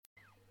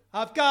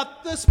I've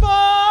got the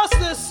spores,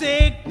 the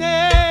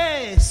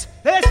sickness.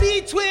 There's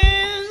the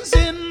twins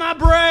in my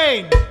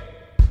brain.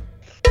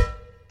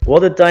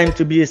 What a time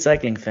to be a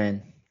cycling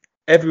fan.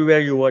 Everywhere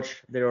you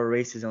watch, there are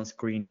races on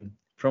screen.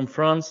 From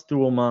France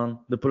to Oman,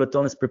 the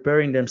peloton is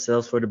preparing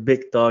themselves for the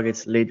big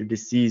targets later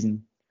this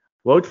season.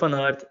 Wout van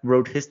Aert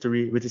wrote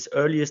history with his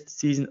earliest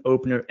season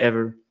opener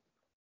ever.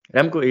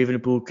 Remco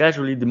Evenepoel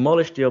casually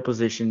demolished the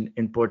opposition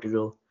in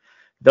Portugal.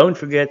 Don't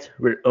forget,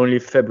 we're only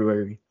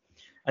February.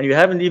 And you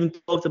haven't even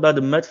talked about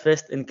the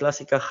Mudfest in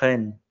Classica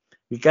Jaén.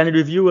 We can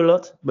review a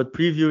lot, but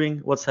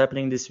previewing what's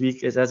happening this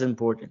week is as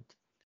important.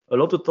 A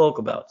lot to talk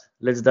about.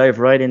 Let's dive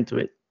right into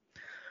it.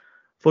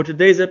 For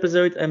today's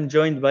episode, I'm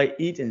joined by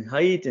Ethan.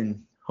 Hi,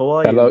 Ethan. How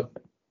are Hello. you?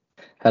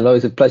 Hello,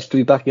 it's a pleasure to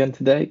be back again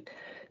today.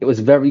 It was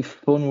a very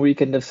fun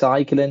weekend of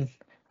cycling.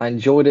 I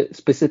enjoyed it,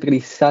 specifically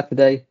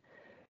Saturday.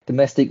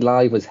 Domestic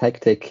Live was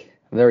hectic,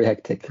 very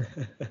hectic.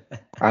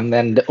 And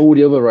then all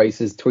the other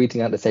races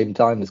tweeting at the same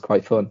time was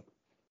quite fun.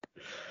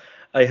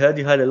 I heard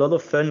you had a lot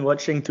of fun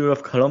watching Tour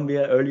of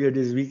Colombia earlier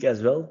this week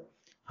as well.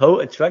 How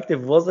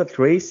attractive was that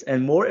race?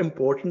 And more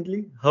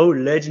importantly, how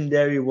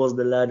legendary was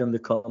the lad on the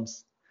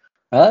comms?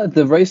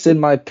 The race, in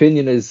my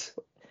opinion,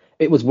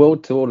 it was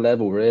world tour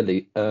level,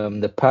 really.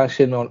 The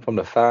passion from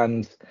the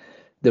fans,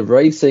 the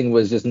racing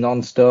was just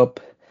non-stop.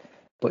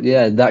 But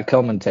yeah, that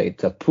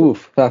commentator,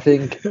 poof, I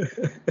think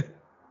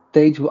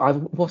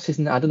what's his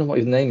name? I don't know what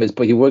his name is,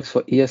 but he works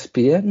for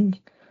ESPN,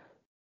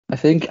 I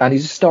think, and he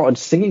just started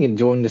singing and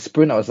during the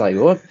sprint. I was like,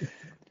 what?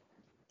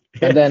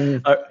 And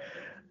then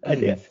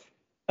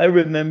I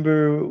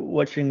remember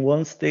watching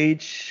one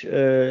stage,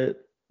 the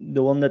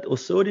one that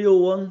Osorio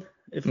won,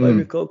 if I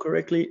recall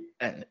correctly,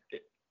 and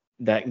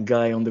that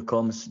guy on the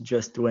comms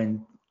just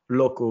went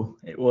loco.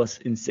 It was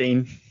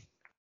insane.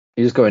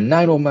 He was going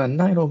 9-0 man,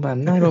 9-0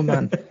 man, 9-0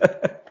 man.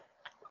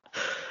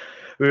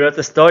 We're at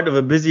the start of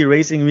a busy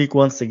racing week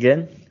once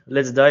again.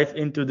 Let's dive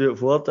into the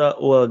Volta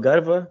ao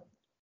Algarve,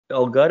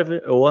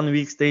 a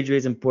one-week stage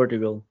race in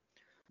Portugal.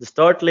 The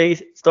start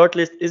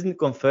list isn't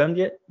confirmed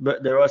yet,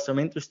 but there are some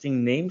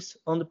interesting names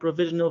on the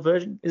provisional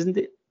version, isn't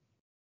it?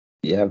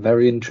 Yeah,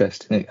 very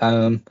interesting.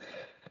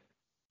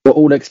 We're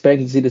all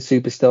expecting to see the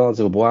superstars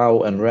of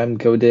Wow and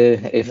Remco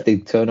there if they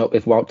turn up,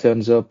 if Wout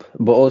turns up.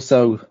 But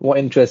also, what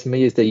interests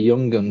me is the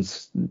young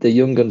guns. The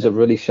young guns have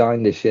really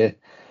shined this year.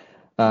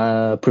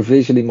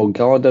 Provisionally,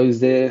 Morgado's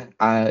there,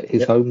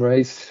 his home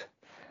race.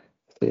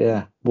 So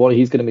yeah,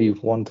 he's going to be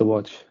one to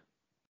watch.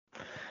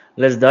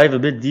 Let's dive a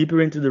bit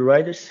deeper into the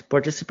riders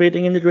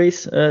participating in the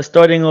race.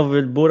 Starting off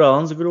with Bora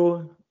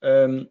Hansgrohe.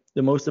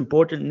 The most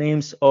important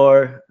names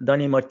are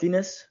Dani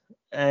Martinez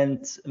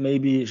and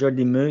maybe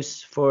Jordi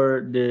Meus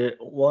for the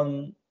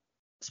one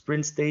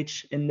sprint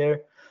stage in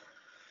there.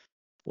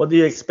 What do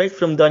you expect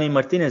from Dani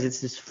Martinez?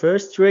 It's his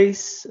first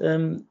race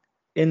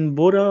in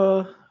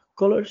Bora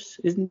colors,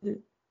 isn't it?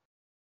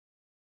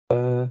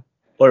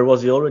 Or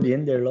was he already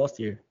in there last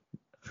year?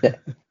 The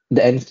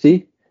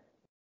NC?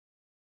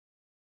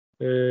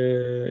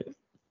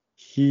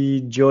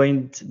 He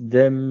joined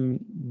them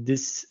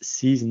this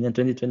season in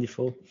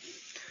 2024.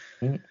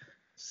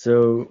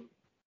 So,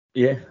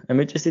 yeah, I'm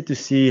interested to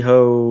see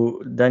how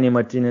Dani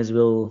Martinez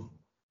will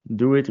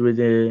do it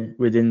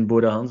within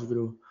Bora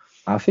Hansgrohe.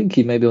 I think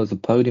he maybe was a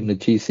podium, the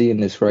GC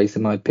in this race,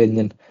 in my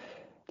opinion.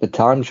 The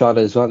time trial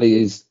as well,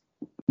 he's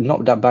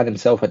not that bad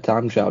himself at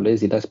time trial, is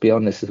he? Let's be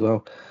honest as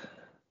well.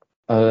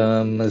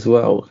 There's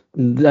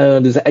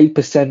an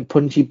 8%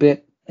 punchy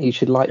bit. You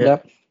should like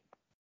that.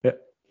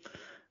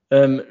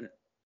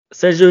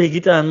 Sergio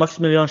Higuita and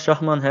Maximilian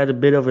Schachmann had a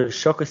bit of a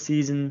shocker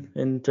season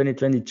in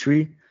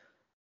 2023.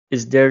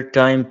 Is their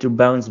time to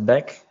bounce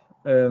back?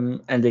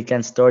 And they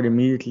can start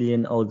immediately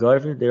in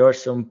Algarve. There are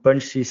some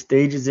punchy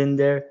stages in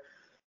there.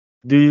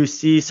 Do you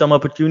see some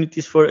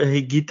opportunities for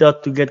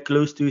Higuita to get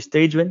close to a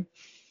stage win?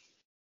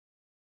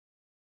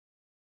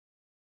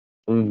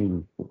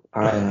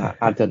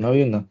 I don't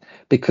know,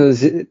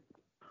 because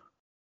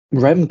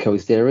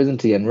Remco's there,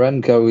 isn't he? And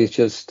Remco is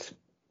just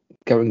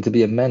going to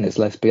be a menace,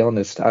 let's be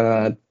honest.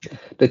 The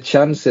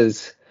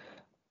chances,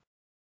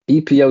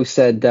 EPO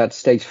said that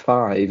stage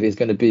 5 is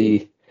going to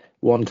be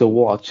one to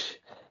watch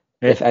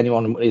if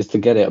anyone is to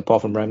get it,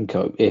 apart from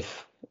Remco,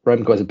 if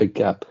Remco has a big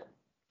gap.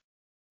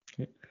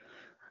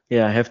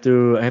 Yeah, I have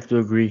to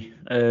agree.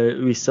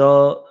 We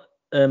saw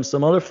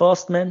some other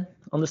fast men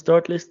on the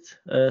start list,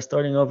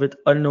 starting off with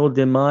Arnaud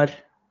Demar.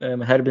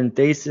 Herben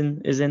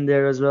Thijssen is in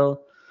there as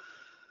well.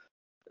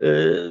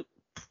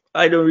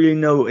 I don't really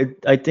know.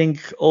 I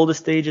think all the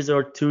stages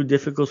are too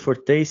difficult for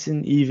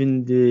Thijssen.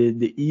 Even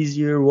the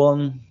easier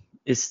one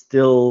is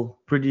still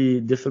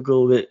pretty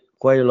difficult with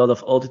quite a lot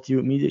of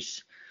altitude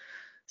meters.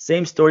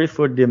 Same story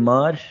for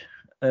Demar.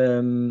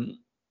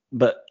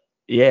 But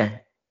yeah,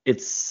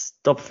 it's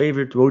top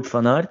favorite Wout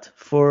van Aert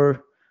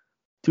for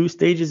 2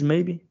 stages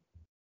maybe.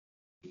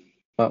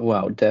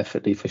 Well,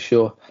 definitely, for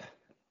sure.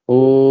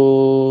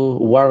 Oh,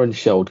 Warren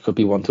Schultz could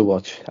be one to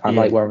watch. I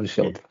like Warren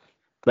Schultz.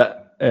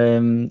 But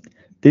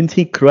didn't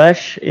he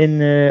crash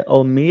in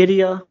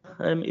Almeria?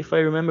 If I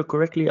remember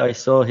correctly, I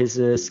saw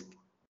his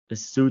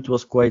his suit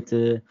was quite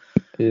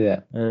Yeah.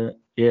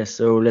 yeah.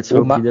 So let's Or,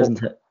 hope he Ma-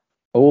 doesn't.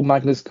 or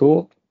Magnus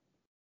Cort.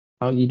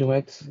 How you know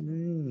X?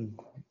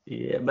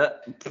 Yeah,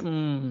 but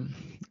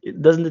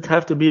doesn't it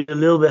have to be a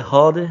little bit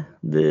harder?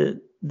 The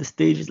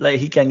stages, like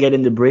he can get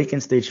in the break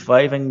in stage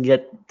 5 and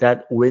get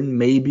that win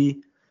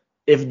maybe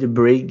if the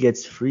break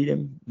gets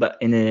freedom, but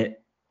in a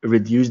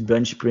reduced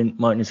bench sprint,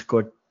 Martin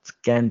Scott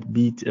can't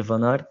beat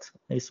Van Aert,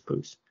 I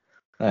suppose.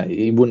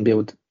 He wouldn't be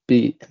able to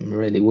beat him,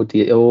 really, would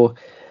he? Or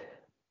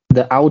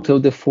the Auto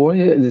de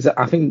Foyer.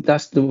 I think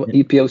that's the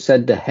Yeah. EPO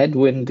said the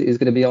headwind is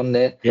going to be on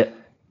there. Yeah.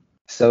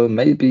 So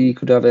maybe you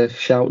could have a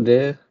shout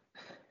there.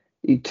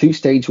 2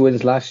 stage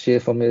wins last year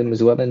from him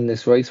as well in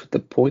this race with the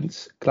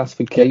points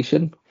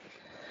classification.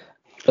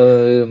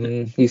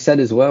 He said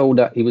as well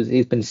that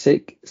he's been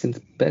sick since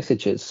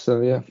messages.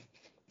 So yeah,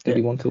 Yeah.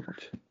 maybe one to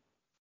watch.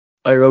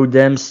 I wrote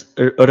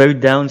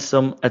down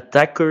some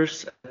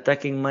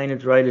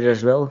attacking-minded riders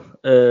as well.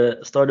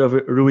 Start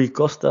over Rui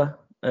Costa.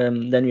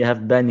 Then you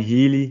have Ben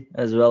Healy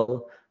as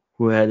well,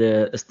 who had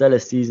a stellar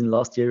season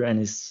last year and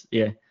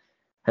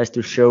has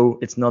to show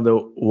it's not a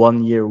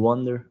 1-year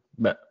wonder,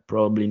 but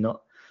probably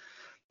not.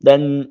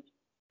 Then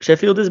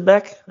Sheffield is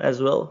back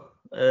as well.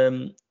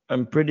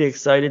 I'm pretty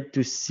excited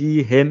to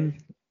see him.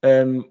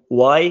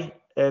 Why?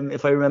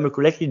 If I remember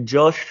correctly,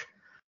 Josh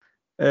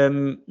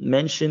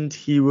mentioned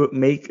he would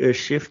make a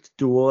shift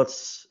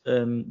towards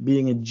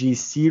being a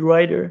GC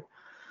rider.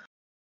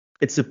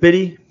 It's a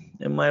pity,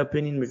 in my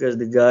opinion, because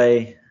the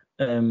guy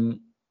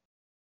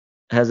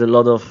has a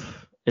lot of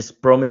is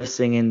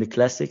promising in the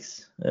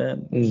classics.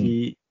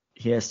 He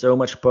has so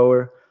much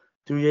power.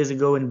 2 years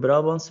ago in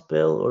Brabant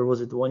Spell, or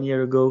was it 1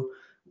 year ago?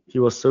 He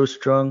was so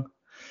strong.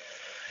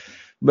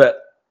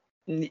 But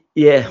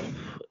yeah,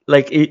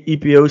 like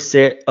EPO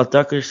said,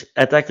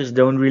 attackers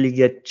don't really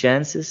get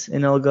chances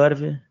in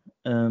Algarve.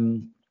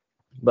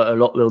 But a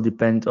lot will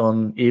depend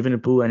on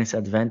Evenepoel and his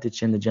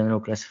advantage in the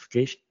general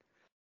classification.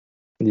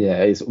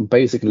 Yeah, it's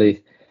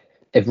basically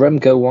if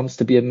Remco wants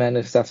to be a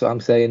menace, that's what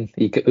I'm saying.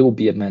 He will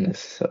be a menace.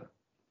 So.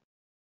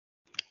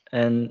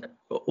 And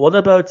what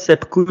about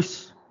Sepp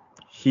Kuss?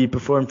 He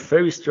performed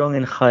very strong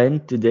in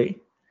Jaén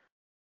today.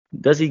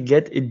 Does he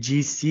get a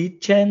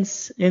GC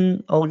chance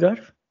in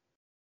Algarve?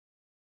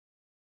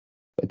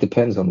 It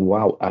depends on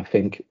Wout, I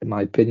think, in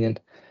my opinion.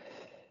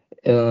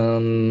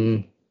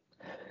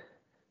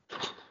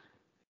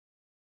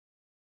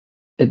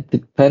 It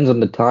depends on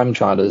the time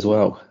trial as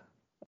well.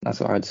 That's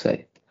what I'd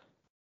say.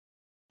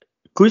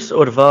 Kuss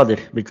or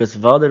Vader? Because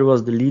Vader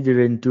was the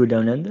leader in Tour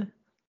Down Under.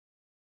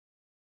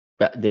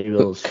 But they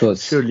will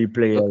surely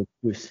play out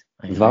Kuss.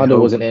 Vader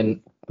wasn't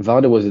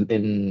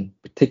in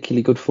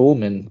particularly good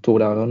form in Tour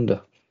Down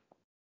Under.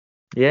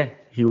 Yeah,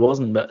 he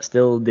wasn't, but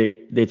still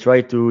they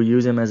tried to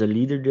use him as a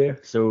leader there,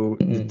 so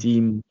the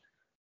team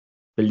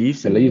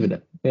believes in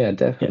it. Yeah,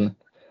 definitely. Yeah.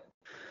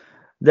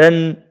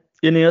 Then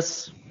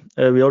Ineos,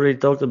 we already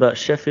talked about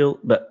Sheffield,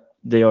 but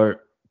they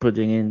are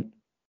putting in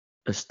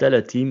a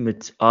stellar team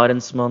with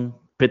Arendsman,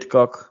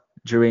 Pidcock,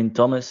 Geraint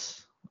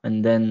Thomas,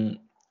 and then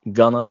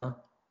Ghana.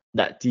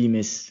 That team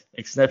is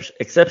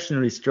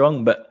exceptionally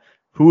strong, but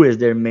who is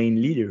their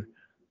main leader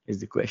is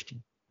the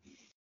question.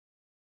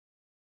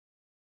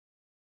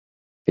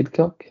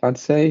 Pidcock, I'd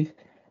say.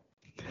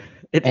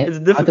 It's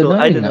difficult.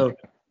 I don't know.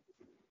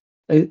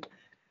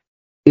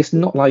 It's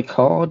not like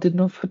hard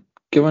enough for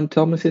Geraint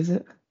Thomas, is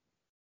it?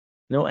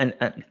 No, and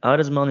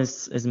Arendsman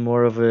is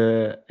more of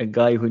a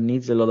guy who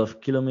needs a lot of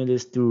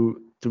kilometers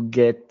to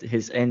get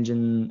his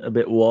engine a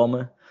bit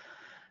warmer,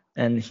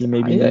 and he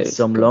maybe needs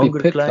some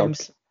longer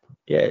climbs.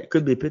 Yeah, it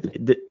could be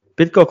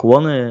Pidcock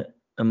won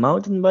a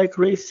mountain bike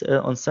race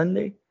on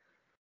Sunday,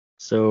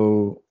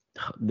 so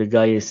the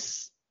guy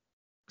is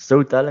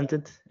so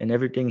talented in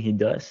everything he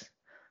does.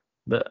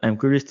 But I'm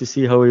curious to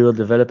see how he will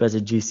develop as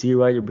a GC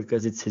rider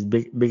because it's his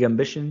big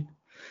ambition.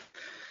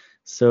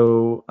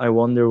 So I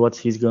wonder what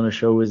he's going to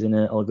show us in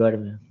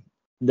Algarve.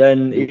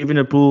 Then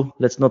Evenepoel,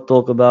 let's not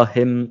talk about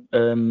him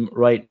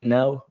right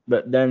now.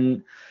 But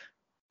then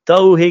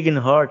Tao Hagen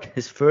Hart,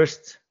 his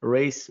first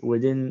race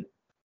within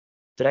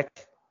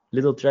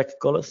little track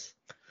colors.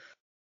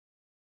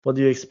 What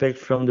do you expect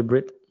from the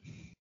Brit?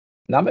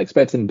 I'm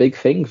expecting big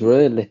things,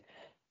 really.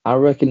 I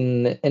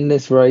reckon in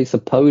this race, a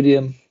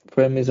podium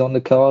for him is on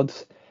the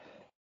cards.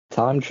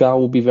 Time trial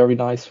will be very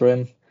nice for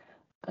him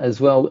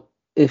as well.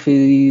 If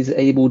he's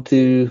able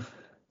to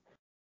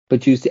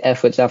produce the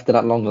efforts after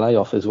that long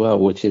layoff as well,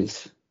 which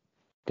is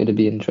going to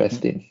be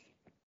interesting.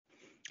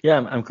 Yeah,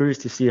 I'm curious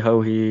to see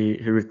how he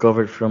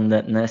recovered from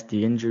that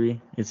nasty injury.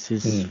 It's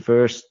his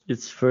first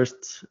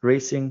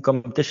racing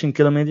competition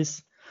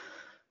kilometers.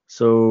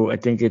 So I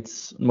think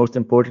it's most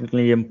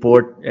importantly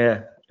important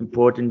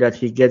that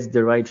he gets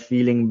the right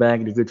feeling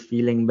back, the good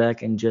feeling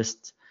back, and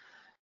just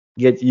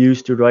get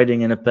used to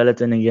riding in a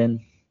peloton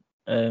again.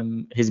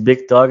 His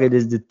big target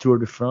is the Tour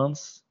de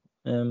France.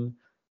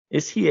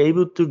 Is he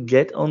able to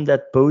get on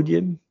that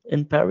podium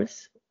in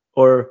Paris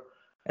or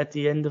at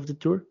the end of the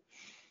Tour?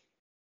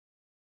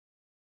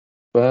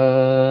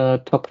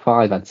 Top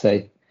 5, I'd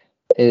say,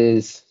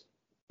 is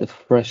the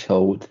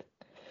threshold.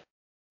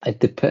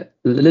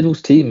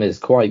 Lidl's team is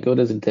quite good,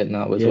 isn't it,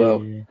 now as Yeah,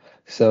 well? yeah,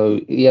 So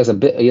he has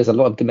a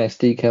lot of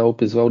domestic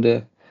help as well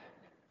there.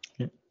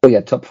 yeah. But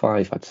yeah, top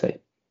five, I'd say.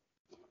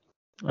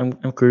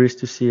 I'm curious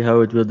to see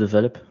how it will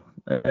develop.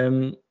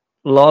 Um,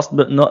 Last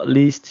but not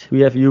least,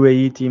 we have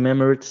UAE Team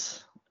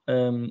Emirates.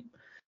 Um,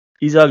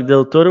 Isaac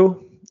Del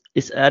Toro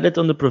is added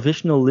on the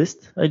provisional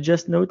list. I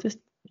just noticed.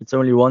 It's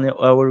only 1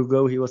 hour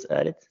ago he was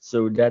added,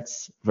 so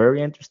that's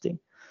very interesting.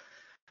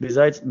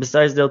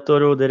 Besides Del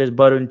Toro, there is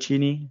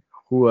Baroncini,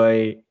 who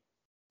I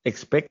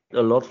expect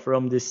a lot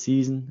from this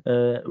season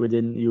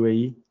within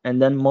UAE, and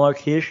then Mark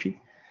Hirschi.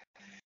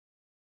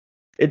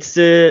 It's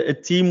a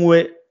team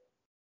with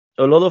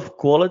a lot of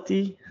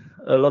quality,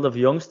 a lot of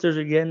youngsters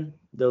again,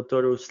 Del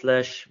Toro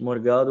slash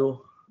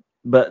Morgado,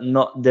 but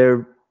not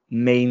their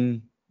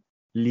main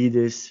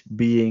leaders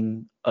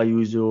being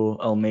Ayuso,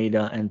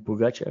 Almeida, and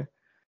Pogacar.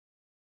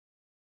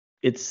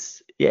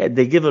 It's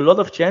they give a lot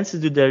of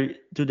chances to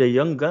their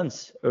young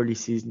guns early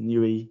season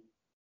UAE.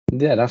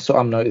 Yeah, that's what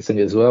I'm noticing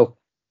as well.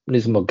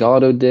 There's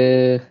Morgado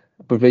there,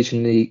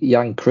 provisionally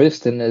Jan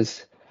Kristen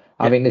is.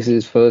 I Yeah, think this is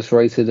his first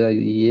race of the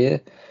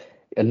year.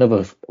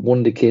 Another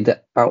wonder kid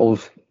out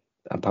of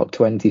about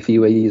 20 for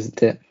UAE,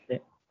 isn't it? yeah,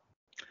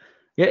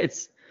 yeah.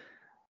 It's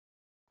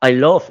I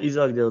love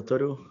Isaac Del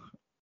Toro,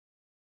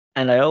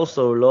 and I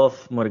also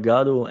love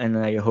Morgado, and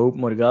I hope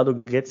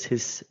Morgado gets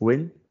his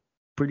win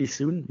pretty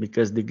soon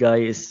because the guy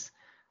is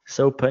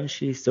so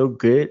punchy, so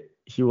good.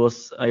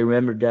 I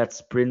remember that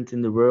sprint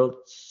in the World,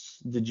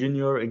 the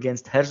junior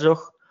against Herzog.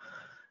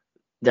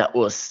 That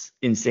was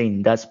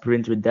insane. That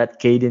sprint with that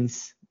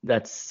cadence,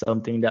 that's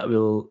something that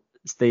will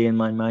stay in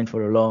my mind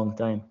for a long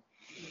time.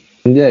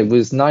 Yeah, it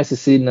was nice to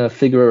see in the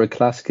Figueroa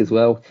Classic as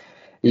well.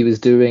 He was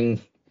doing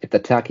it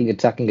attacking,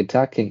 attacking,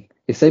 attacking.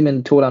 The same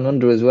in Tour Down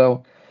Under as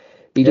well.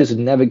 He Yeah, just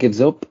never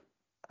gives up,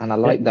 and I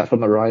yeah. like that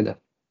from a rider.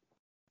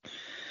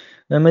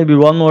 Then maybe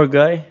one more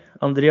guy,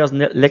 Andreas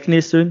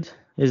Leknesund,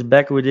 is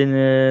back within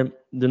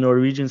the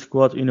Norwegian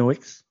squad Uno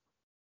X.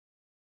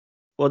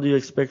 What do you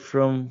expect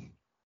from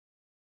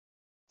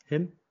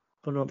him,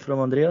 from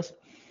Andreas?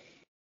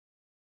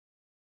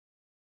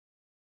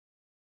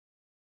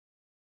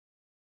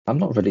 I'm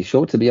not really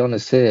sure, to be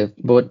honest here,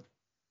 but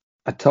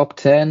a top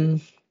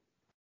 10,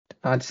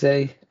 I'd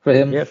say, for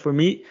him. Yeah, for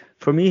me,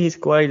 he's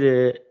quite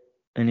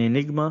an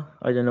enigma.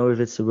 I don't know if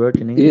it's a word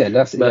in Yeah, English,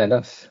 that's but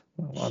that's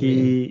what I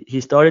mean.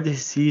 he started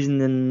his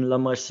season in La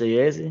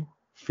Marseillaise,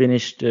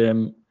 finished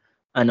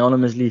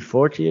anonymously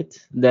 40th,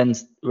 then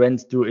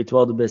went to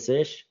Étoile de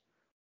Bessèges,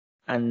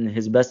 and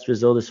his best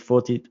result is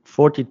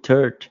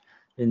 43rd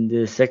in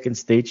the second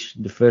stage.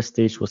 The first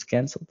stage was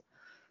cancelled.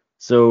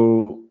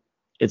 So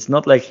it's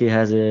not like he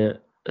has a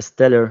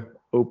stellar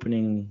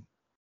opening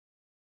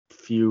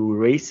few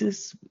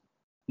races,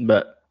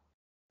 but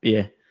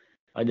yeah,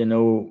 I don't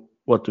know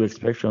what to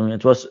expect from him.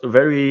 It was a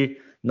very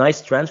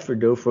nice transfer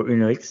though for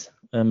Uno X.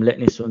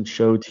 Letnison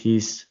showed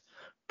he's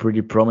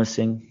pretty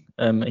promising.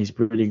 He's a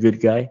pretty good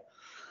guy.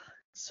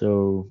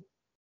 So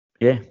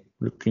yeah,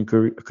 looking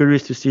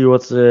curious to see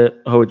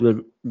how it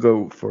will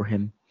go for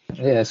him.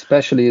 Yeah,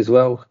 especially as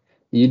well.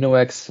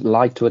 X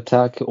like to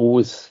attack,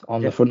 always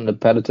on the Yeah, front of the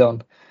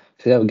peloton.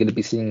 So yeah, we're going to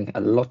be seeing a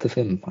lot of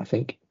him, I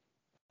think.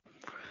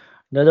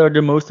 that are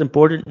the most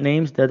important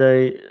names that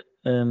I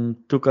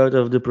took out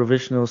of the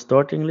provisional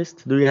starting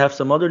list. Do you have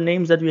some other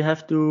names that we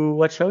have to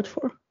watch out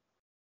for?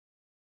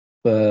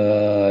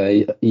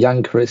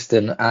 Jan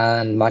Kristen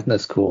and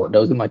Magnus Kort,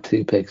 those are my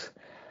two picks.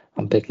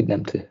 I'm picking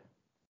them too.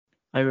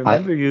 I I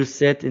remember you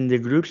said in the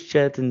group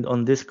chat and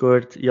on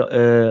Discord,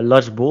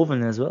 Lars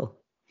Boven as well.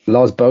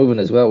 Lars Boven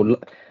as well.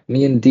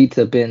 Me and Dieter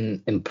have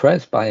been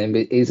impressed by him.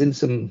 He's in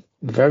some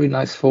very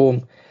nice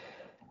form.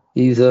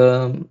 He's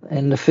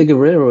in the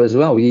Figueroa as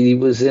well. He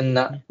was in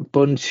that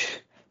bunch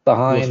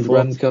He was behind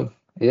fourth. Remco.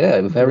 Yeah,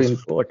 He was very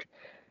fourth.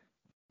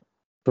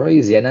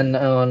 crazy. And then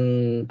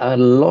on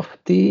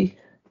Lofty,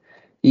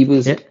 he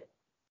was Yeah,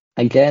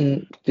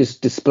 again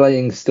just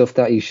displaying stuff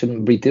that he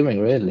shouldn't be doing,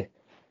 really.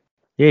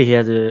 yeah. He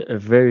had a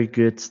very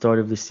good start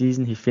of the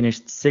season. He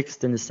finished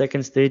sixth in the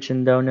second stage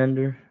in Down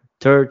Under,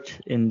 third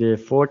in the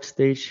fourth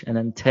stage, and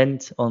then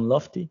 10th on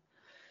Lofty,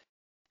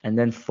 and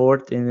then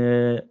fourth in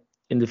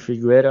the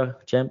Figueira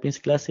Champions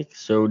Classic.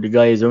 So the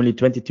guy is only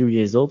 22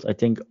 years old. I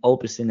think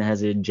Alpecin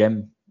has a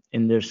gem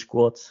in their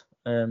squad,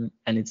 and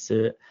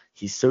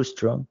he's so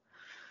strong.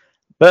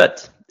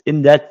 But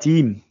in that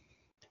team,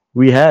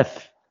 we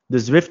have the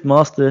Zwift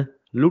master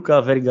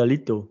Luca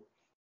Vergalito.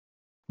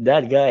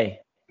 That guy,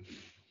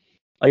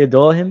 I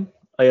adore him.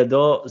 I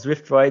adore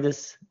Zwift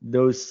riders.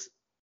 Those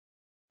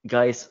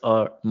guys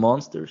are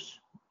monsters.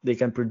 They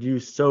can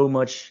produce so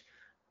much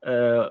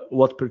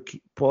watt per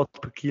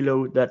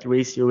kilo. That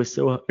ratio is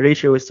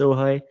so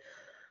high.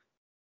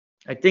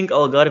 I think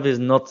Algarve is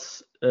not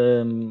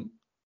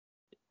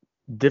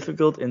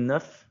difficult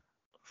enough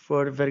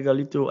for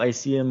Vergalito. I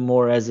see him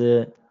more as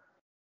a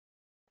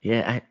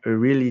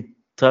really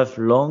tough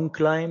long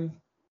climb,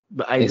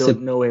 but I It's a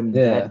don't know him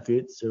yeah, that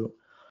good. So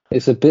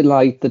it's a bit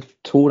like the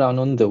Tour Down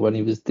Under when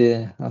he was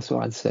there. That's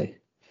what I'd say.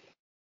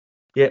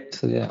 yeah,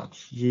 So yeah,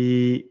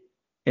 he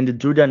In the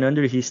Drew Down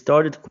Under, he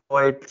started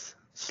quite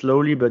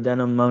slowly, but then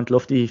on Mount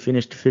Lofty he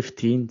finished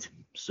 15th.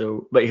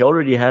 So, but he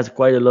already has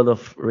quite a lot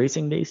of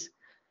racing days.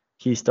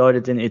 He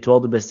started in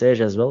Étoile de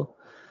Bessèges as well,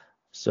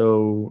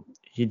 so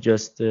he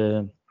just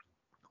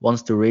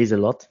wants to race a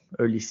lot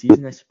early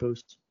season, I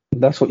suppose.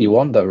 That's what you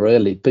want, though,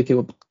 really. Pick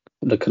up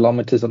the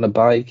kilometers on the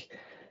bike,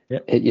 Yeah.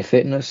 hit your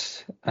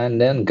fitness,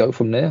 and then go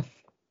from there.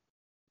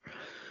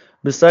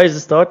 Besides the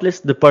start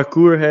list, the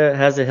parcours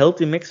has a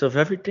healthy mix of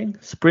everything.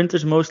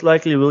 Sprinters most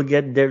likely will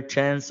get their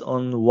chance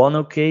on one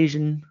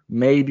occasion,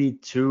 maybe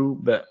two,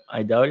 but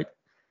I doubt it.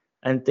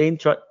 And time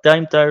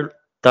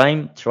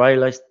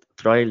trialist,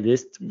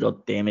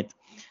 god damn it,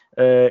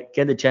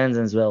 get a chance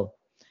as well.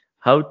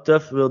 How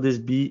tough will this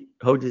be?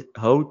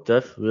 How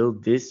tough will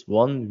this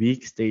 1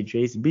 week stage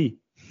race be?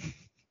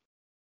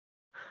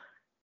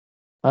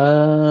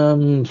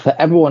 For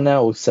everyone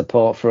else,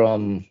 apart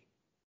from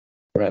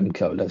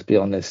Remco, let's be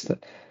honest,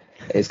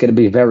 it's going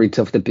to be very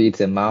tough to beat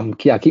him. I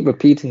keep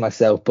repeating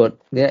myself, but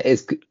yeah,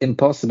 it's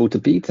impossible to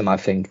beat him, I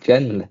think,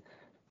 generally.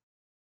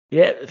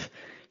 Yeah,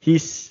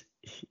 he's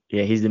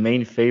the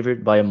main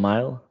favorite by a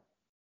mile.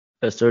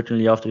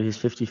 Certainly after his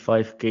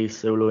 55k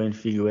solo in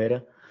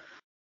Figueira,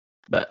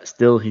 but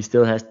still he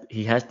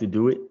has to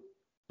do it.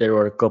 There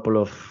are a couple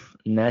of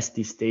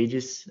nasty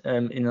stages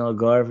in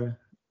Algarve,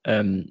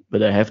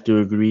 but I have to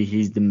agree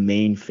he's the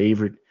main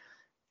favorite,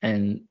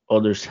 and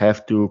others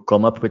have to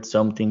come up with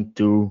something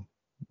to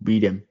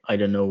beat him. I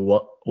don't know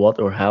what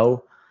or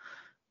how,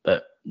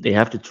 but they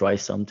have to try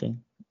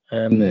something.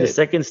 The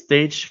second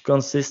stage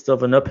consists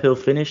of an uphill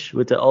finish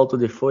with the Alto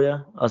de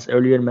Foya, as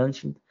earlier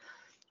mentioned,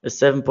 a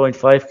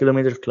 7.5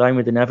 kilometer climb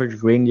with an average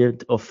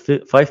gradient of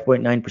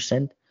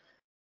 5.9%.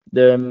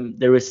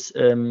 There is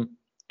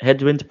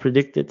headwind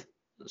predicted,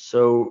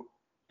 so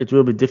it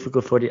will be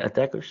difficult for the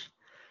attackers.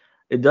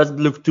 It doesn't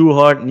look too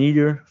hard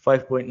neither.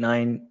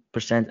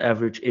 5.9%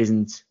 average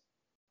isn't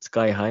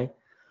sky high.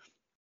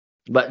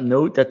 But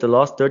note that the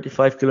last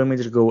 35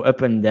 kilometers go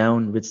up and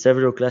down with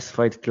several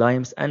classified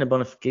climbs and a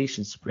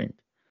bonification sprint.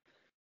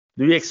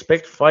 Do you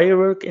expect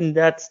firework in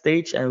that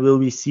stage, and will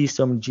we see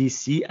some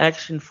GC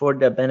action for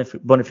that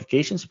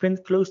bonification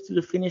sprint close to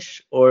the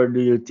finish, or do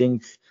you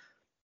think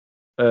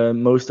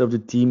most of the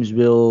teams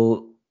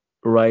will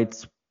ride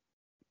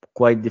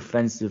quite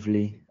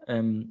defensively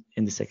in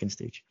the second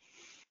stage?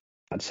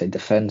 I'd say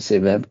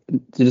defensive. They're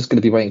just going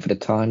to be waiting for the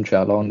time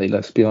trial, aren't they?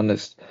 Let's be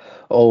honest.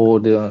 Or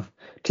the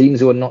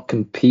teams who are not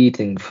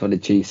competing for the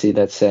GC,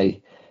 let's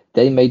say,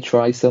 they may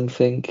try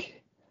something,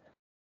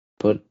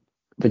 but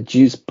the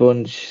juice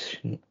bunch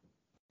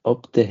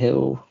up the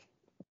hill.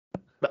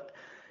 But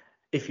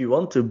if you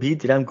want to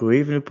beat Remco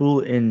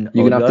Evenepoel in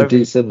You're going to have to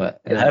do Algarve, something.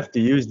 you have to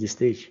use the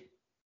stage.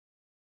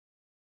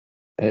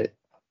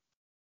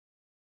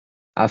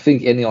 I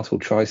think Ineos will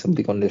try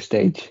something on this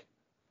stage.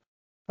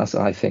 That's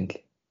what I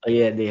think. Oh,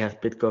 yeah, they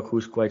have Pitcock,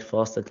 who's quite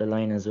fast at the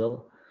line as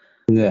well.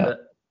 Yeah.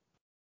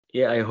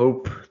 Yeah, I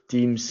hope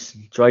teams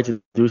try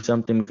to do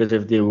something, because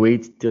if they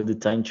wait till the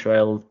time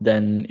trial,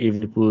 then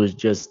Evenepoel is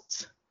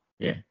just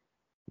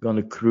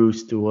gonna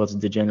cruise towards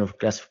the general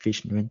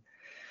classification win.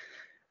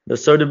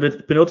 So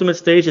the penultimate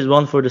stage is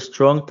one for the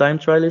strong time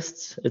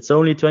trialists. It's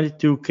only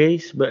 22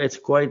 Ks, but it's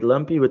quite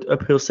lumpy with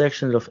uphill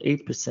sections of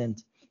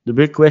 8%. The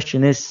big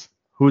question is,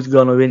 who's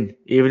gonna win?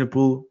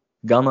 Evenepoel,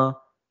 Ganna,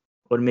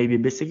 or maybe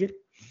Bissiger?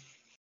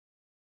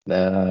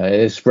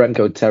 It's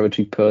Remco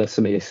territory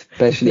personally,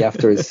 especially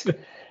after his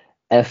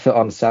effort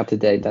on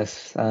Saturday.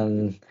 That's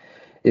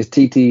his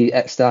TT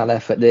style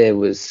effort there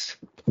was.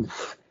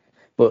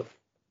 But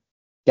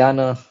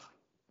Ganna,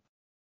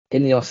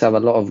 Ineos have a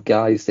lot of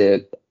guys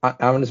there.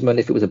 Aronsman,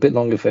 if it was a bit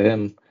longer for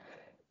him,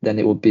 then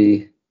it would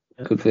be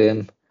good for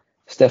him.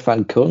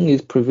 Stefan Kung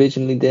is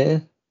provisionally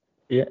there.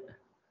 Yeah.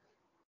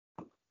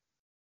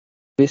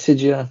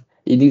 Bissiger,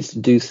 he needs to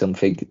do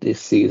something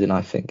this season,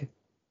 I think.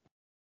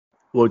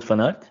 Wout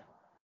van Aert?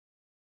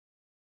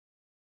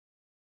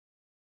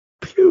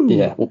 Pew.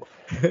 Yeah.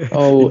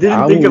 Oh, You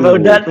didn't think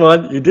about that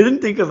one. You didn't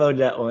think about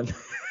that one.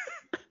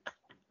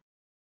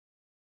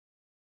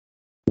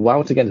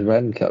 Wout against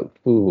Remco.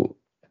 Ooh.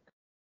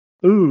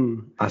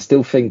 I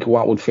still think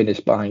Wout would finish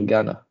behind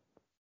Ganna.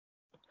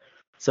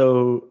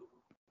 So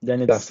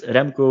then it's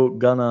Remco,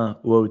 Ganna,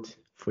 Wout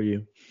for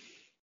you.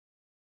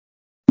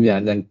 Yeah,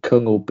 and then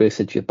Kung or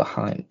Bissiger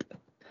behind.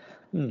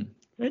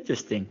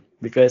 Interesting,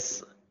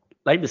 because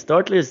like the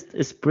start list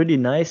is pretty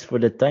nice for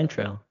the time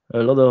trial.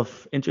 A lot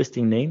of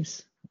interesting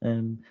names.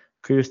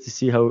 Curious to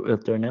see how it will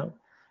turn out.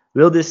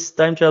 Will this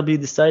time trial be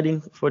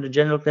deciding for the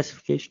general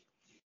classification?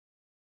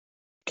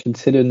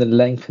 Considering the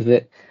length of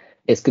it,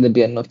 it's going to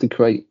be enough to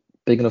create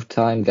big enough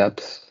time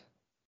gaps,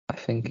 I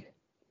think.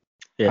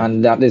 Yeah.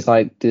 And that is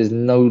there's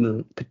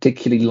no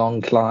particularly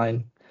long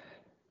climb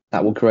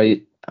that will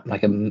create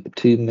like a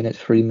 2 minutes,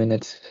 3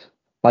 minutes,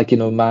 like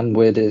in Oman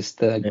where there's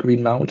the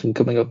Green Mountain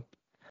coming up.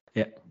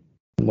 Yeah.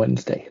 On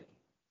Wednesday.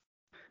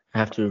 I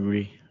have to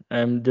agree.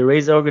 The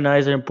race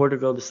organizer in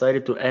Portugal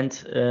decided to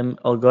end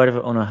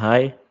Algarve on a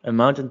high. A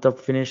mountaintop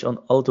finish on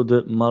Alto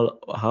de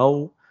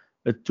Malhao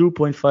A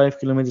 2.5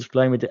 kilometers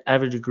climb with an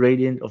average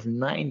gradient of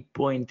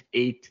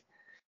 9.8.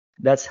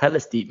 That's hella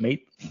steep,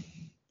 mate.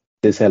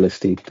 This hella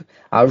steep.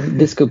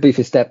 This could be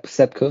for step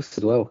cuss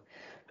as well.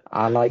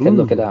 I like a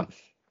look at Ooh, that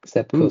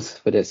step ooh, cuss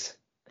for this.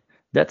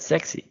 that's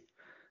sexy.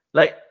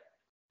 Like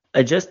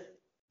I just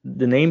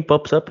the name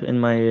pops up in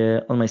my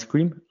on my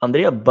screen.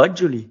 Andrea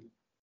Bajoli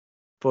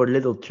for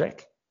Little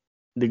Trek.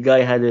 The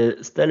guy had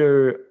a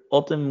stellar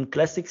autumn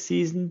classic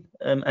season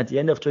at the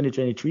end of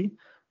 2023.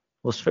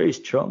 Was very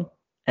strong,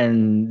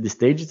 and the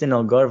stages in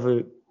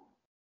Algarve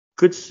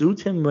could suit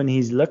him when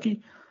he's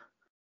lucky.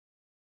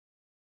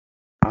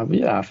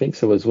 Yeah, I think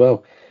so as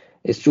well.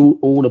 It's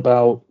all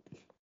about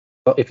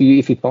if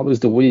he follows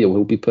the wheel,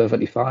 he'll be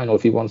perfectly fine. Or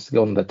if he wants to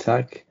go on the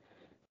attack,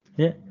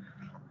 Yeah.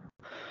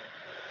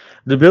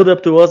 The build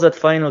up towards that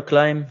final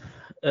climb,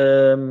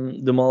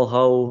 the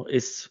Malhau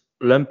is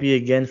lumpy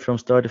again from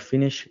start to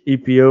finish.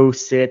 EPO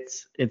said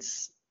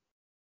it's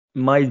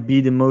might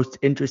be the most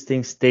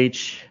interesting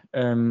stage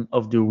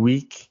of the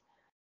week.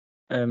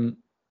 Um,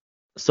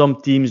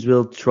 some teams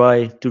will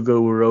try to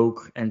go rogue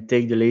and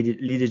take the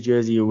leader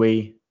jersey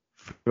away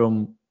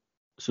from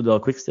Sudal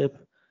Quickstep.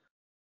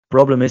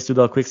 Problem is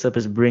Sudal Quickstep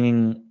is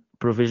bringing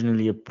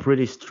provisionally a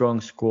pretty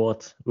strong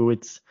squad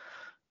with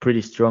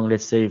pretty strong,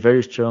 let's say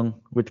very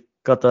strong, with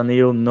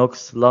Cataneo,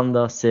 Knox,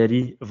 Landa,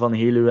 Seri, Van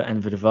Heluwe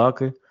and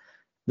Vervaken.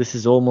 This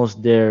is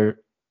almost their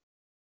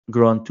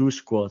Grand Tour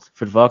squad.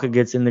 Vervaken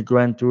gets in the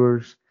Grand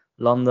Tours,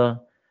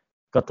 Landa,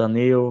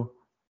 Cataneo.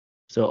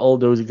 So all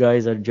those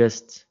guys are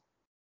just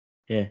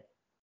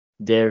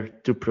there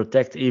to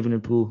protect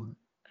Evenepoel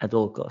at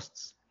all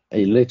costs.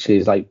 he literally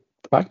is like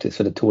practice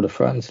for the Tour de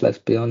France. Let's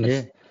be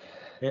honest.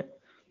 Yeah.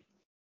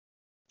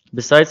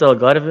 Besides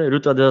Algarve,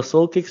 Ruta del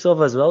Sol kicks off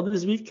as well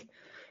this week.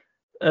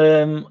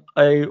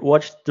 I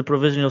watched the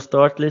provisional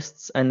start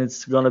lists, and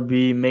it's gonna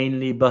be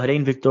mainly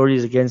Bahrain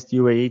victories against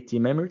UAE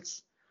Team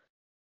Emirates.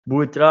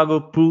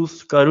 Buitrago,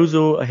 Pouls,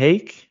 Caruso,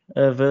 Haik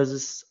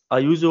versus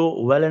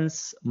Ayuso,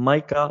 Wellens,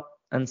 Maika,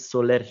 and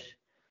Soler.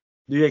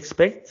 Do you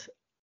expect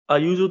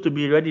Ayuso to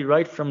be ready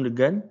right from the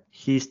gun?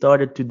 He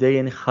started today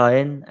in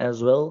Jaén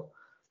as well.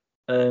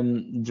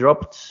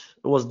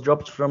 Was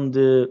dropped from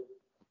the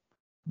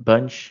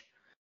bunch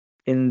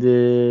in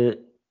the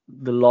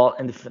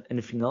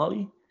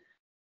finale.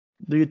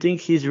 Do you think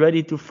he's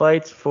ready to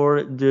fight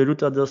for the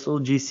Ruta del Sol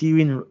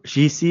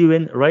GC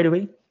win right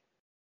away?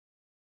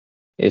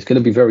 It's going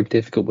to be very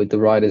difficult with the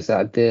riders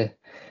out there.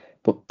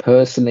 But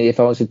personally, if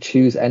I was to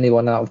choose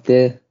anyone out of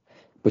there,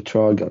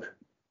 Buitrago.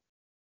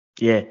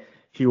 Yeah,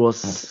 he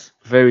was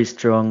very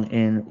strong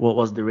in what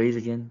was the race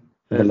again?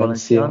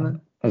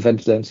 Valenciana.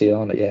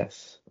 Valenciana,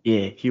 yes.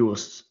 Yeah, he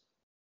was.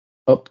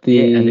 Up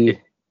Yeah, and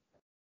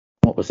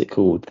what was it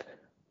called?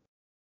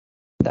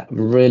 That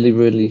really,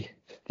 really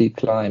steep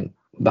climb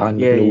behind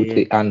yeah,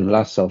 McNulty and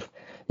Vlasov.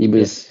 He yeah,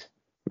 was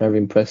very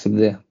impressive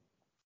there.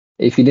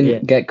 If he yeah,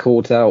 didn't get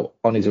caught out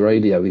on his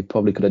radio, he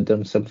probably could have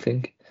done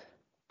something.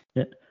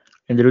 yeah.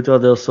 In the Ruta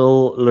del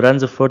Sol,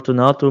 Lorenzo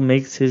Fortunato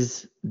makes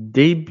his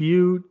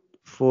debut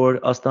for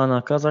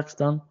Astana,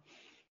 Kazakhstan.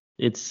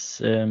 It's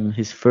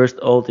his first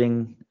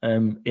outing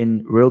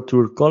in World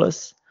Tour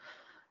Colors.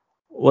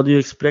 What do you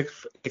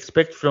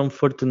expect from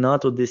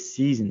Fortunato this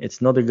season? It's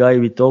not a guy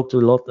we talked a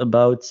lot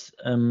about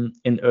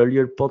in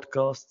earlier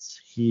podcasts.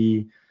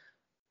 He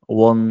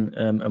won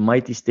a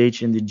mighty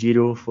stage in the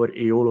Giro for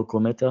Eolo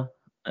Cometa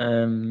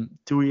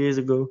 2 years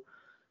ago.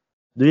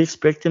 Do you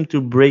expect him to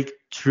break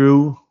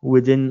through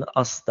within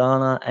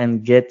Astana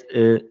and get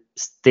a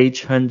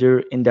stage hunter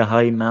in the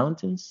high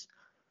mountains?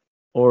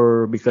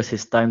 Or because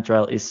his time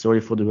trial is,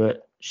 sorry for the word,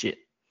 shit?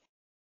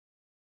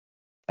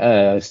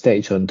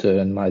 Stage hunter,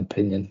 in my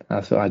opinion.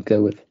 That's what I'd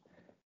go with.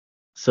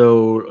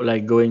 So,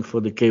 like going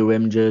for the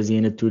KOM jersey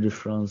in the Tour de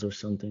France or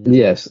something as well.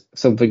 Yes,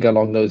 something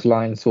along those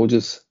lines, or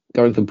just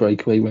going for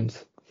breakaway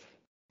wins.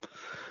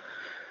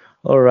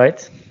 All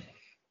right.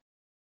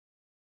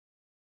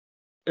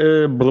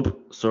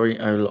 Sorry,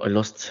 I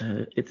lost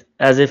it.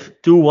 As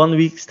if 2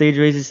 1-week stage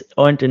races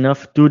aren't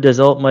enough, Tour des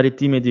Alpes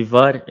Maritimes du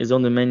Var is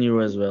on the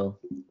menu as well.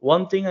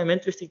 One thing I'm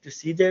interested to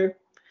see there,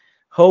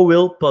 how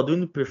will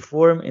Padun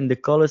perform in the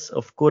colors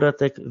of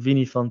Coratec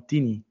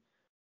Vinifantini?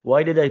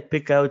 Why did I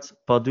pick out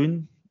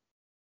Padun?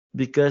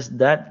 Because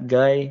that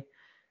guy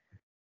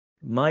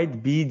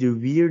might be the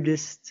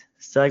weirdest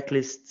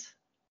cyclist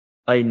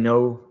I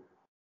know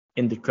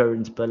in the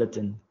current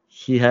peloton.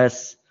 He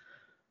has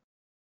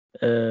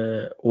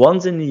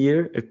once in a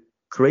year a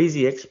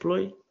crazy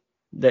exploit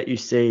that you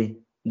say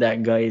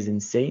that guy is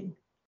insane,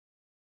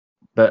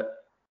 but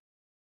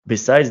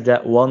besides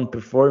that one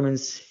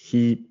performance,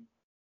 he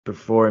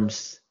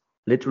performs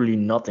literally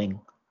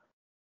nothing.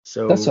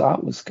 So That's what I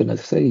was gonna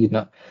say,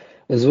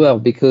 as well,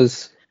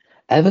 because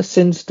ever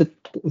since the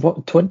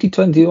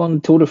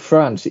 2021 Tour de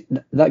France,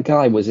 that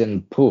guy was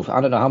in poof.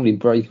 I don't know how many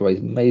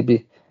breakaways,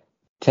 maybe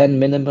 10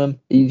 minimum.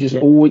 yeah,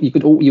 You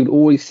would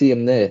always see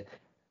him there,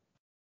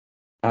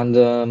 and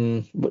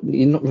but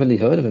you've not really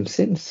heard of him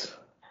since.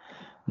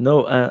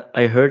 no,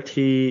 I heard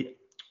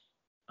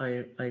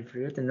I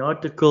read an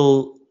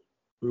article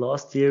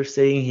last year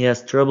saying he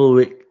has trouble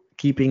with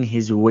keeping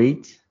his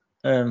weight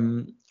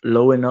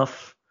low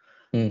enough.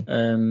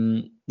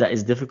 Mm. That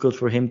is difficult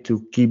for him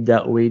to keep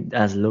that weight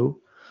as low.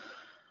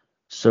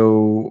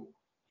 So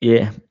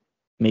yeah,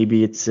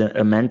 maybe it's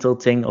a mental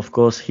thing. Of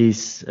course,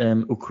 he's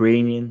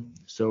Ukrainian,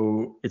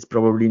 so it's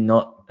probably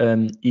not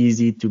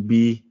easy to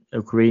be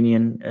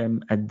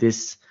Ukrainian at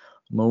this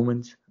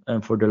moment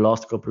for the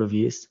last couple of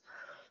years.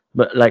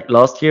 But like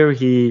last year,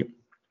 he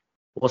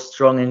was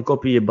strong in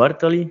Kopje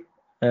Bartali,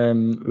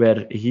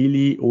 where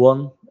Healy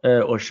won,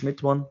 or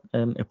Schmidt won.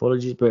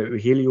 Apologies, but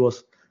Healy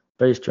was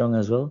very strong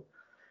as well.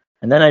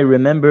 And then I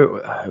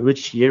remember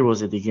which year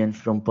was it again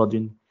from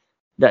Podun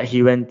that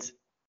he went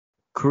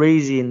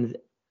crazy in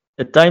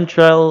a time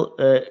trial,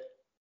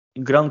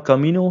 Gran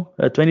Camino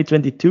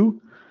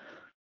 2022.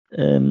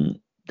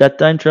 That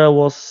time trial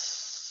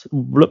was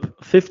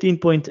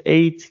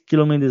 15.8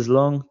 kilometers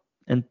long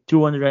and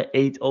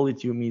 208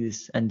 altitude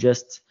meters, and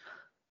just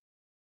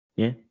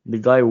yeah, the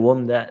guy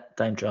won that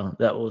time trial.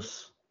 That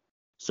was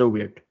so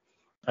weird.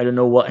 I don't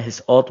know what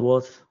his odd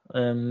was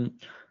on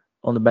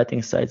the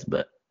betting sites,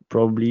 but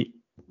probably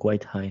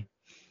quite high.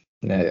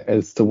 Yeah,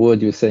 as the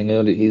word you were saying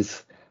earlier,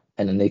 he's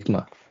an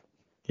enigma.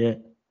 Yeah,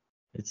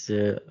 it's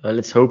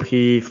let's hope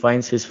he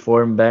finds his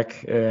form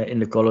back in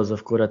the colors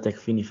of Coratec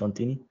Fini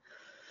Fantini.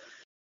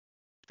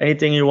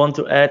 Anything you want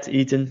to add,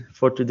 Ethan,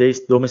 for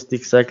today's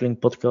domestic cycling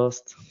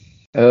podcast?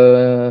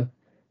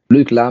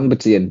 Luke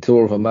Lamberty and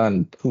Tour of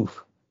Oman.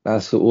 Oof,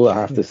 that's all I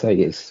have to say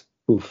is,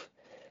 oof,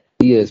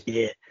 he has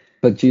Yeah,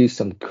 produced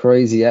some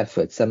crazy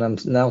efforts, and I'm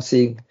now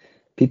seeing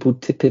people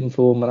tip him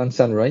for Milan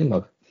San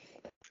Remo.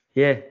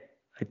 yeah.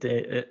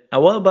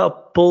 What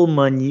about Paul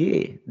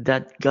Magnier,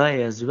 that guy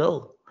as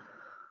well?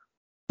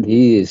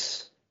 He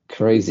is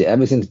crazy.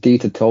 Ever since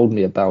Dieter told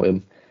me about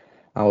him,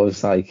 I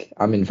was like,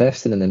 I'm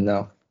invested in him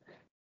now.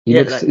 He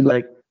Yeah, looks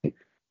like he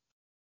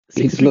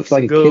six just looks weeks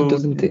like a kid, ago.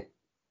 doesn't he?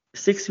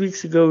 6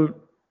 weeks ago,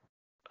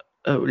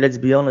 let's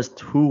be honest,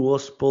 who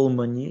was Paul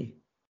Magnier?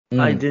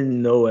 I Mm,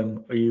 didn't know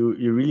him.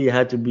 You really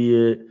had to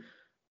be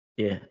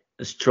a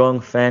strong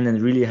fan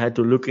and really had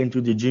to look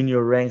into the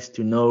junior ranks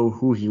to know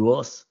who he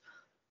was.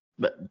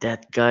 But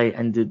that guy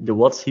and the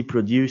watts he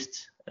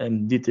produced,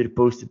 Dieter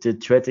posted a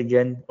thread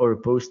again or a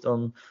post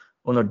on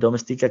our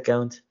domestic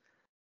account.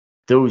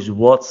 Those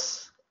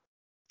watts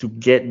to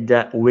get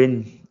that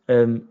win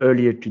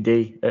earlier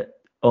today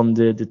on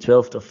the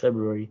 12th of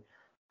February,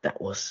 that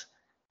was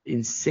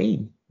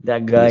insane.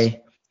 That it's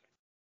guy,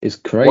 it's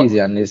what? crazy,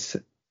 and it's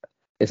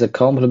a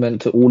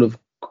compliment to all of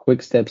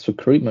Quickstep's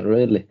recruitment.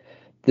 Really,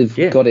 they've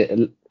Yeah, got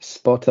it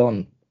spot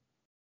on.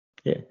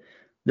 yeah.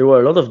 There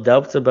were a lot of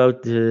doubts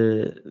about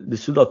the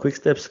Sudal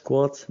Quickstep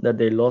squad that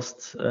they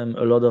lost a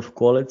lot of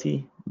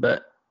quality,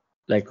 but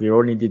like we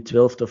only did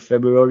 12th of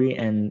February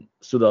and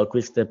Sudal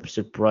Quickstep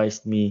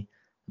surprised me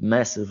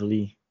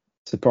massively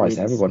Surprised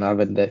with everyone,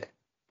 haven't they?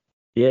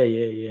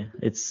 yeah.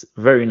 It's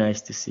very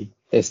nice to see.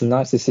 It's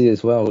nice to see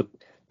as well.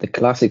 The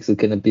classics are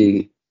going to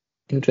be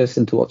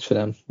interesting to watch for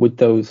them with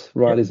those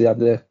Yeah. riders they have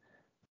there.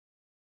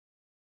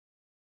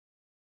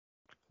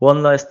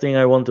 One last thing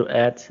I want to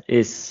add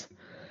is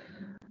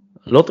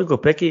Lotte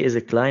Kopecky is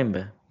a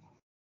climber.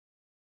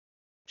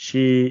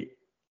 She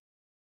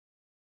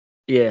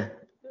yeah.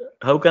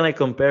 How can I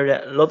compare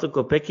that? Lotte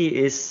Kopecky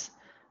is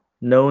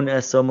known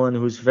as someone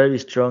who's very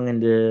strong in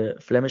the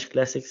Flemish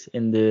classics,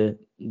 in the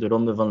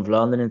Ronde van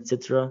Vlaanderen,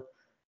 etc.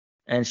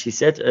 And she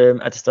said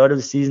at the start of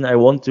the season, I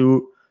want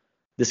to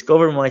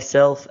discover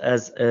myself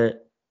as a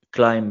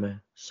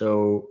climber.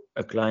 So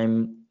a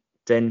climb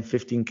 10,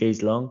 15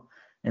 Ks long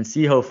and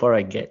see how far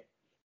I get.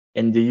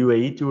 In the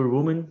UAE Tour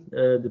Women,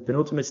 the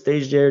penultimate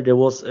stage there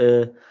was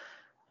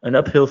an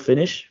uphill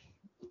finish.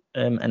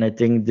 And I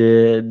think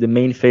the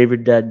main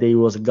favorite that day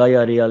was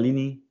Gaia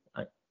Realini.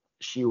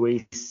 She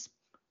weighs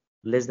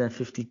less than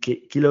 50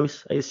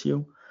 kilos, I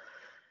assume.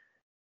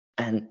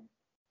 And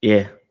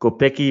yeah,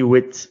 Kopecky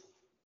with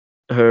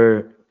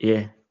her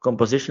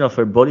composition of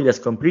her body that's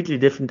completely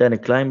different than a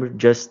climber,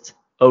 just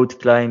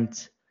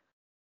outclimbed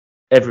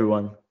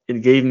everyone.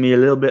 It gave me a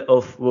little bit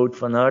of Wout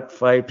van Aert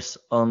vibes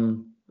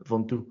on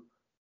Vontu.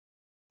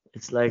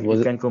 It's like you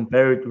Was it can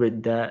compare it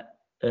with that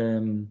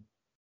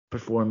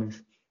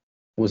performance.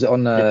 was it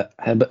on Yeah,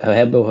 her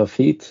head or her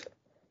feet?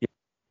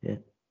 yeah.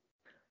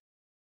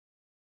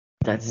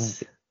 Oh,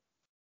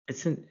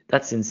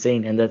 That's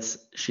insane, and that's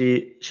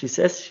she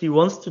says she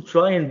wants to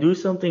try and do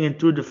something in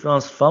Tour de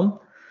France Femme.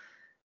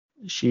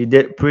 She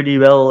did pretty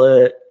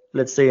well,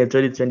 let's say in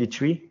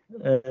 2023.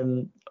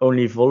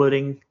 Only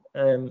Vollering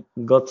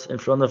got in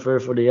front of her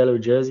for the yellow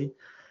jersey.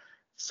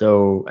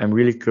 So I'm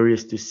really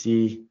curious to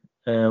see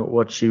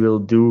what she will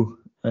do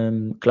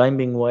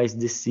climbing wise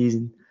this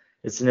season.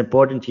 It's an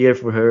important year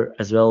for her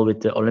as well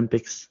with the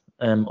Olympics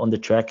on the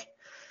track.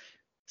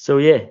 So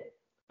yeah,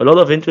 a lot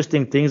of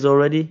interesting things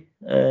already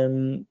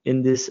in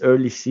this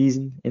early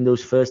season, in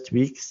those first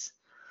weeks.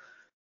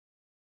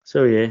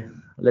 So yeah,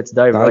 let's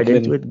dive right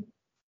into it. cycling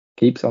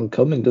keeps on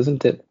coming,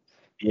 doesn't it?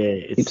 Yeah,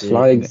 it's Keeps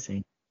flying.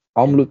 insane.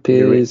 Yeah, Omloop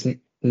the is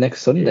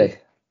next yeah. Sunday.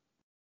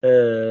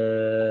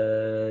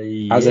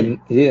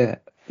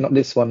 not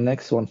this one,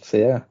 next one. So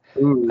yeah,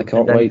 Ooh, I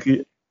can't and then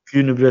wait.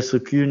 Kuhne Brussel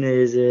Kuhne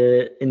is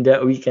in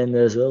that weekend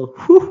as well.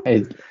 Whew.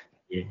 It's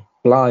Yeah.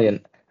 flying,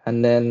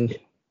 and then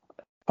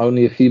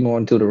only a few more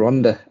until the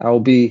Ronda. I'll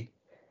be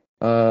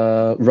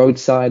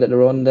roadside at the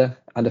Ronda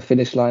at the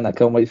finish line. I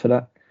can't wait for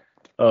that.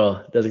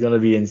 Oh, that's gonna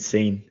be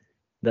insane.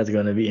 That's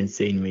gonna be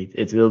insane, mate.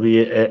 It will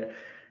be a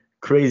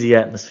crazy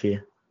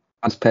atmosphere.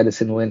 As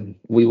Pedersen win,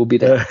 we will be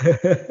there.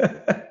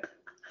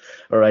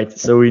 All right,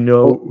 so we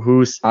know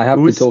who's I have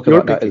to who's talk your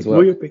about that pick, as well.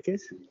 who your pick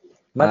is. I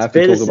Mats have to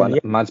talk Pedersen,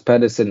 about Mads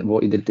Pedersen,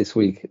 what he did this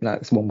week.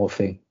 That's one more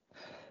thing.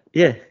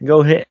 yeah,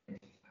 go ahead.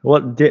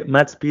 What did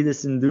Mats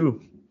Pedersen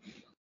do?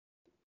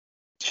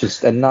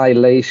 Just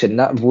annihilation.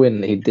 That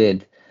win he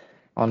did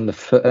on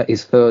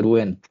his third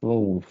win.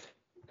 Oh,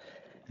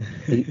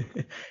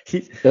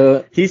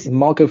 He's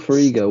Marco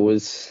Frigo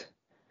was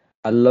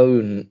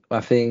alone.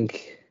 I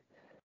think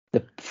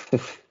the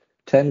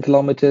 10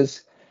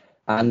 kilometers,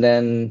 and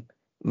then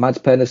Mads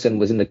Pedersen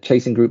was in the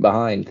chasing group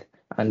behind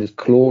and just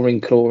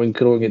clawing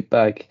it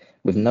back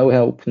with no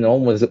help. No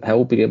one was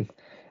helping him.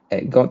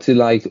 It got to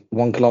like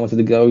 1 kilometer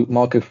to go.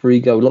 Marco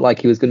Frigo looked like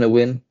he was going to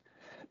win,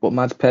 but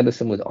Mads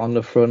Pedersen was on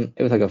the front.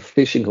 It was like a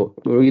fishing hook,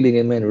 reeling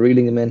him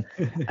in,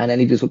 and then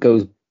he just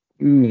goes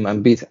boom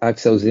and beats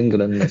Axel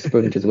Zingel in the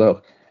sprint as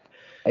well.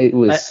 It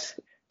was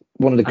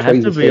one of the I have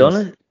crazy to be things.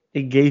 honest,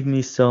 it gave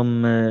me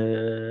some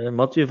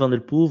Mathieu van der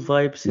Poel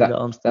vibes in the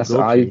Amsterdam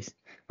Gold Race.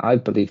 I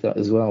believe that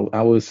as well.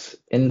 I was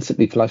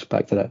instantly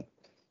flashback to that.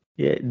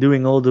 Yeah,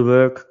 doing all the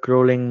work,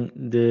 crawling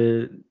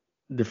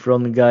the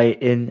front guy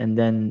in, and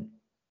then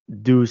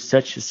do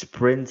such a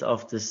sprint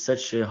after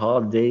such a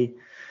hard day.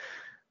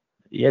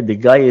 Yeah, the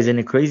guy is in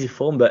a crazy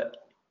form, but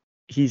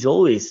he's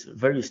always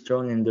very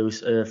strong in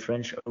those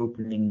French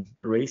opening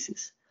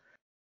races.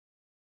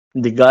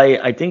 The guy,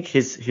 I think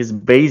his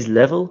base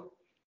level,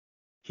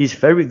 he's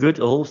very good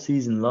the whole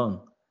season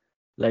long.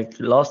 Like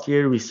last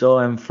year, we saw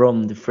him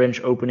from the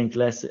French opening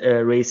class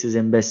races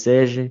in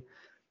Bessèges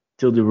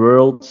till the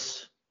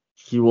Worlds.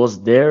 He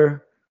was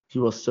there. He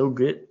was so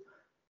good.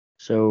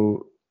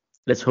 So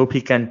let's hope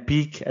he can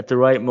peak at the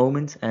right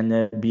moment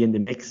and be in the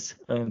mix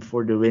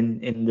for the win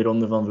in the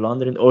Ronde van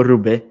Vlaanderen or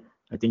Roubaix.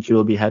 I think you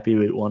will be happy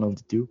with one of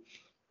the two.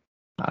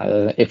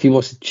 If you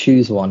was to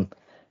choose one,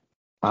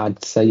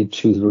 I'd say you'd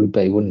choose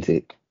Roubaix, wouldn't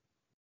it?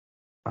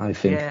 I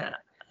think. Yeah,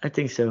 I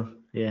think so.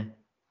 Yeah.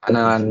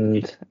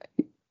 And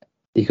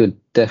he could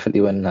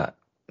definitely win that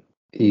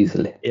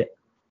easily. Yeah.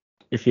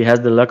 If he has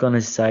the luck on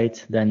his side,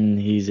 then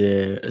he's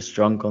a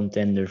strong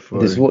contender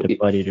for the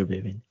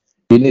Paris-Roubaix win.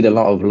 You need a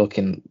lot of luck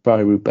in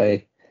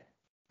Paris-Roubaix.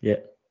 Yeah.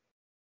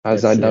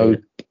 As I know,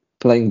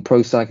 playing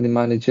Pro Cycling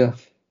Manager,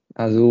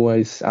 as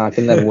always, I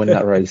can never win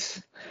that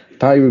race.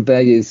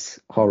 Paris-Roubaix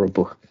is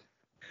horrible.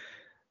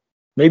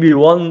 Maybe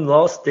one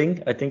last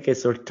thing. I think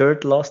it's our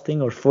third last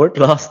thing or fourth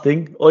last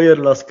thing. Oyer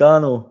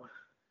Lascano.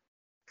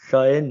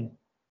 Jaén.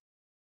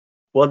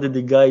 What did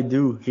the guy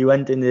do? He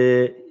went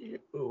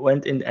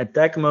in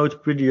attack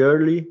mode pretty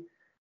early,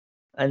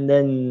 and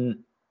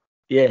then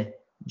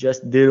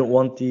just didn't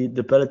want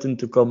the peloton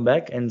to come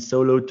back and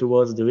solo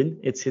towards the win.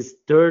 It's his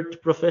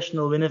third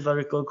professional win, if I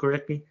recall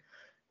correctly,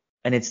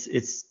 and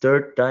it's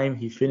third time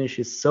he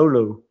finishes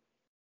solo.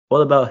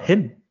 What about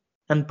him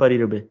and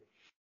Paris-Roubaix?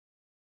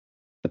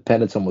 The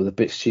peloton was a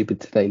bit stupid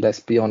today, let's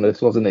be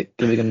honest, wasn't it?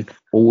 Giving him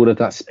all of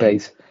that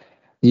space.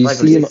 You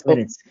see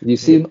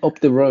him up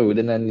the road,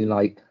 and then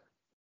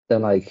they're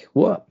like,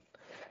 what?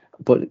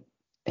 But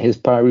his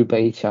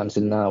Paris-Roubaix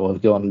chances now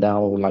have gone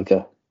down like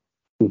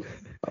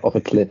off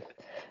a cliff.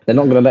 They're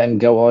not going to let him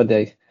go, are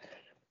they?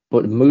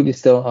 But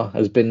Movistar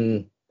has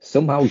been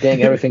somehow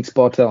getting everything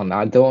spot on.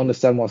 I don't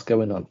understand what's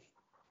going on.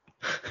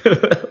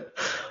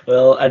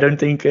 Well, I don't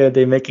think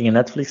they're making a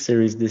Netflix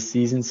series this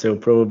season, so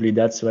probably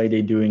that's why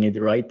they're doing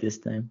it right this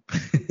time.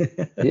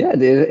 Yeah,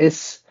 they're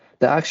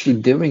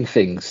actually doing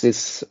things.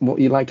 It's what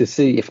you like to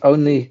see. If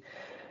only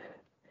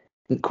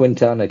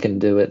Quintana can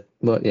do it.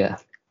 But yeah.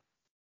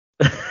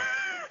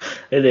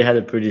 They had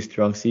a pretty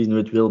strong season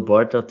with Will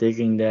Barta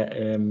taking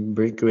that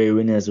breakaway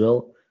win as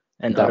well,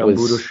 and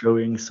Aramburu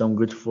showing some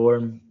good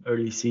form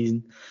early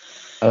season.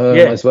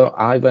 As well,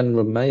 Ivan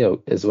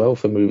Romeo as well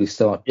for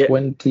Movistar.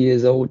 20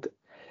 years old.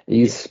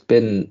 He's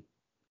been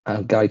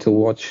a guy to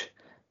watch.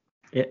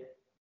 Yeah,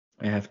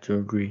 I have to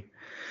agree.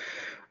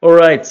 All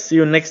right, see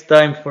you next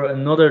time for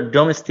another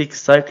domestic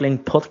cycling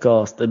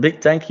podcast. A big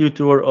thank you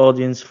to our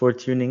audience for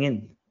tuning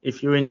in.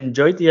 If you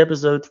enjoyed the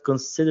episode,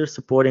 consider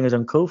supporting us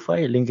on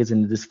Ko-Fi. Link is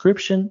in the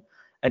description.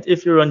 And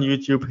if you're on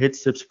YouTube, hit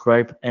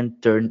subscribe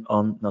and turn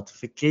on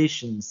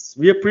notifications.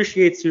 We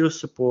appreciate your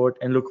support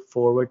and look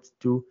forward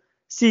to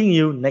seeing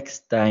you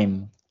next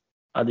time.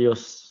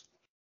 Adios.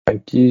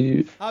 Thank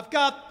you. I've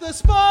got the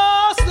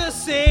spores, the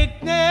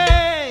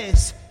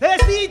sickness.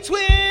 There's the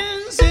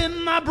twins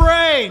in my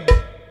brain.